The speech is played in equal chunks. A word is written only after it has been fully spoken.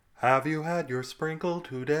Have you had your sprinkle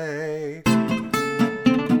today?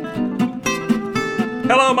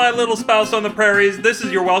 Hello, my little spouse on the prairies. This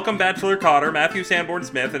is your welcome bachelor cotter, Matthew Sanborn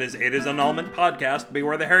Smith, and his It Is Annulment podcast,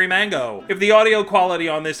 Beware the Hairy Mango. If the audio quality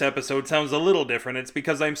on this episode sounds a little different, it's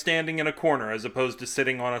because I'm standing in a corner as opposed to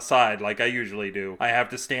sitting on a side like I usually do. I have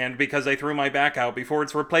to stand because I threw my back out before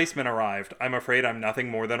its replacement arrived. I'm afraid I'm nothing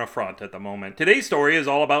more than a front at the moment. Today's story is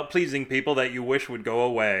all about pleasing people that you wish would go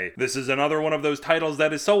away. This is another one of those titles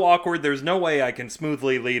that is so awkward there's no way I can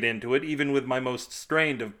smoothly lead into it, even with my most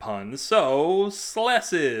strained of puns. So, Slesses.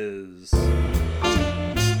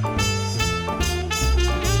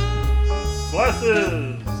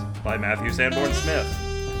 Slesses by Matthew Sanborn Smith.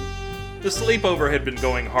 The sleepover had been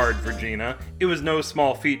going hard for Gina. It was no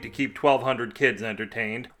small feat to keep 1,200 kids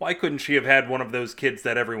entertained. Why couldn't she have had one of those kids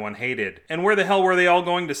that everyone hated? And where the hell were they all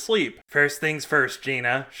going to sleep? First things first,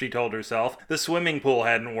 Gina, she told herself. The swimming pool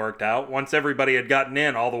hadn't worked out. Once everybody had gotten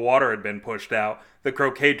in, all the water had been pushed out. The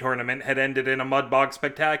croquet tournament had ended in a mud bog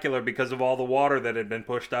spectacular because of all the water that had been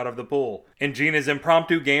pushed out of the pool. And Gina's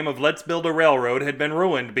impromptu game of Let's Build a Railroad had been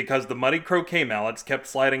ruined because the muddy croquet mallets kept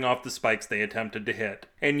sliding off the spikes they attempted to hit.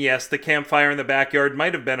 And yes, the campfire in the backyard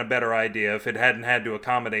might have been a better idea if it hadn't had to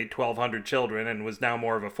accommodate 1,200 children and was now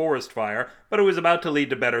more of a forest fire, but it was about to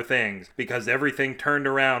lead to better things, because everything turned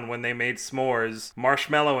around when they made s'mores.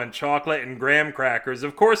 Marshmallow and chocolate and graham crackers,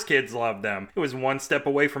 of course kids loved them. It was one step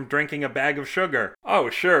away from drinking a bag of sugar.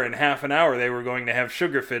 Oh sure, in half an hour they were going to have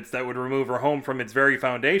sugar fits that would remove her home from its very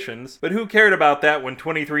foundations, but who cared about that when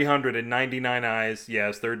 2,399 eyes,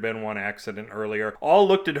 yes, there'd been one accident earlier, all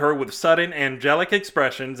looked at her with sudden angelic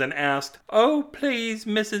expressions and asked, "Oh, please,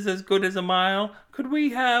 Mrs. As Good as a Mile, could we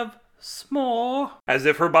have s'more?" As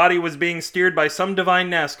if her body was being steered by some divine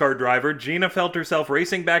NASCAR driver, Gina felt herself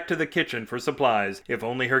racing back to the kitchen for supplies. If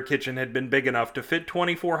only her kitchen had been big enough to fit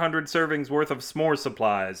 2,400 servings worth of s'more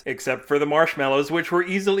supplies, except for the marshmallows, which were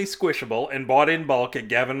easily squishable and bought in bulk at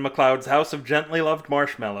Gavin MacLeod's House of Gently Loved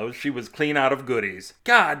Marshmallows. She was clean out of goodies.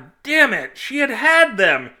 God damn it! She had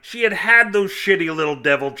them! She had those shitty little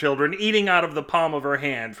devil children eating out of the palm of her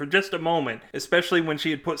hand for just a moment, especially when she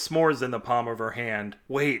had put s'mores in the palm of her hand.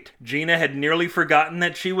 Wait, Gina had nearly forgotten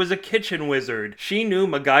that she was a kitchen wizard. She knew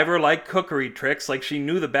MacGyver-like cookery tricks like she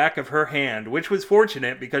knew the back of her hand, which was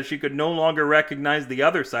fortunate because she could no longer recognize the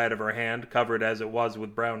other side of her hand, covered as it was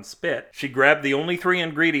with brown spit. She grabbed the only 3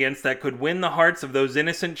 ingredients that could win the hearts of those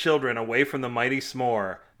innocent children away from the mighty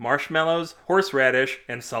s'more: marshmallows, horseradish,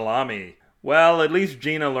 and salami. Well, at least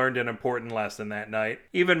Gina learned an important lesson that night.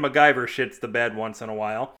 Even MacGyver shits the bed once in a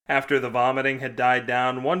while. After the vomiting had died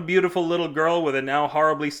down, one beautiful little girl with a now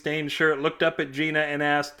horribly stained shirt looked up at Gina and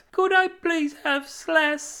asked, "Could I please have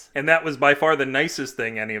Sless?" And that was by far the nicest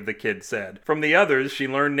thing any of the kids said. From the others, she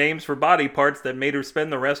learned names for body parts that made her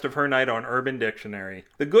spend the rest of her night on Urban Dictionary.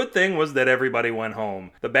 The good thing was that everybody went home.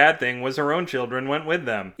 The bad thing was her own children went with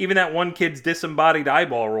them. Even that one kid's disembodied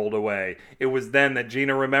eyeball rolled away. It was then that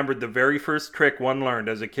Gina remembered the very first trick one learned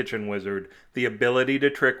as a kitchen wizard: the ability to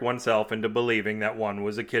trick oneself into believing that one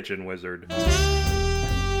was a kitchen wizard.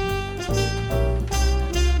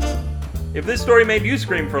 If this story made you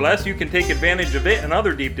scream for less, you can take advantage of it and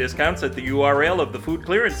other deep discounts at the URL of the food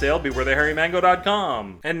clearance sale,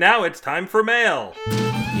 BewareTheHairyMango.com. And now it's time for mail.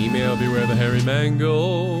 Email Beware the Hairy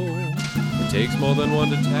Mango. It takes more than one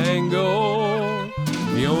to tango.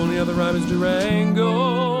 The only other rhyme is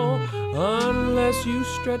Durango, unless you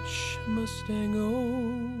stretch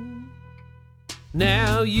Mustango.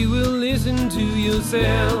 Now you will listen to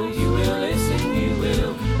yourself. You will listen, you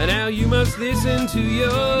will. And now you must listen to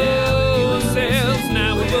yourselves.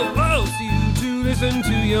 Now we will force you to listen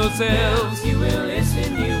to yourselves. You will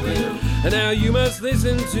listen, you will. And now you must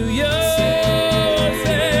listen to yourselves.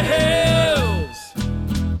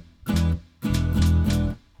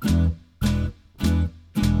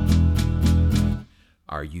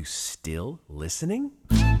 Are you still listening?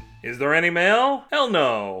 Is there any mail? Hell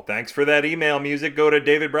no. Thanks for that email music. Go to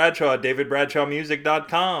David Bradshaw at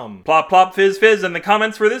davidbradshawmusic.com. Plop plop fizz fizz, and the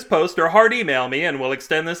comments for this post are hard email me, and we'll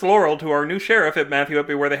extend this laurel to our new sheriff at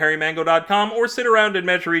Matthew@BewareTheHairyMango.com, or sit around and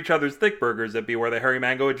measure each other's thick burgers at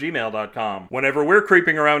BewareTheHairyMango@gmail.com. Whenever we're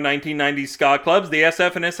creeping around 1990s ska clubs, the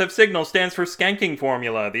SF and SF signal stands for skanking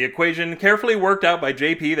formula, the equation carefully worked out by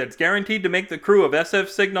JP that's guaranteed to make the crew of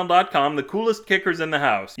SFsignal.com the coolest kickers in the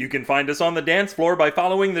house. You can find us on the dance floor by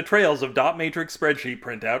following the trails of dot matrix spreadsheet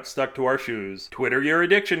printouts stuck to our shoes. Twitter your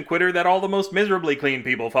addiction, Quitter, that all the most miserably clean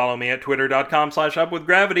people follow me at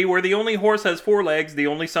twitter.com/upwithgravity, where the only horse has 4 legs, the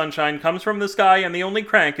only sunshine comes from the sky, and the only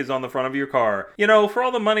crank is on the front of your car. You know, for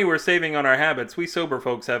all the money we're saving on our habits, we sober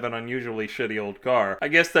folks have an unusually shitty old car. I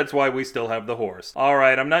guess that's why we still have the horse.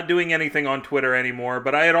 Alright, I'm not doing anything on Twitter anymore,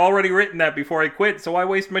 but I had already written that before I quit, so I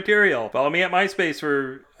waste material. Follow me at MySpace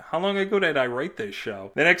for... How long ago did I write this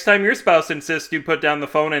show? The next time your spouse insists you put down the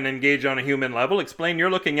phone and engage on a human level, explain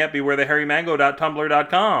you're looking at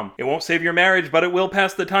bewarethehairymango.tumblr.com. It won't save your marriage, but it will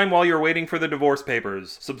pass the time while you're waiting for the divorce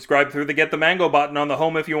papers. Subscribe through the Get the Mango button on the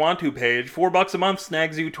Home If You Want To page. $4 a month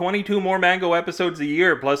snags you 22 more Mango episodes a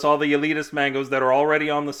year, plus all the elitist Mangos that are already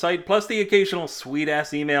on the site, plus the occasional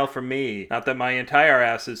sweet-ass email from me. Not that my entire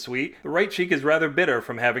ass is sweet. The right cheek is rather bitter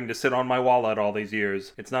from having to sit on my wallet all these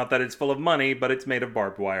years. It's not that it's full of money, but it's made of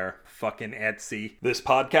barbed wire. Fucking Etsy. This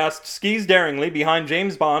podcast skis daringly behind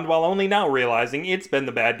James Bond while only now realizing it's been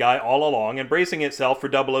the bad guy all along and bracing itself for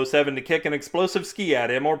 007 to kick an explosive ski at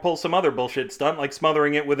him or pull some other bullshit stunt like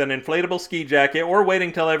smothering it with an inflatable ski jacket or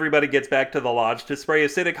waiting till everybody gets back to the lodge to spray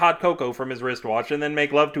acidic hot cocoa from his wristwatch and then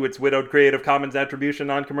make love to its widowed Creative Commons Attribution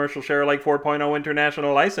Non-Commercial Share-alike 4.0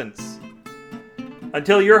 international license.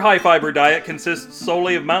 Until your high-fiber diet consists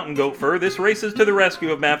solely of mountain goat fur, this races to the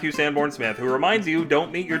rescue of Matthew Sanborn Smith, who reminds you,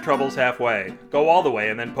 don't meet your troubles halfway. Go all the way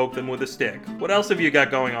and then poke them with a stick. What else have you got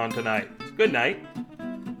going on tonight? Good night.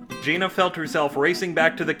 Gina felt herself racing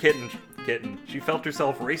back to the kitten. She felt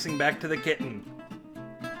herself racing back to the kitten.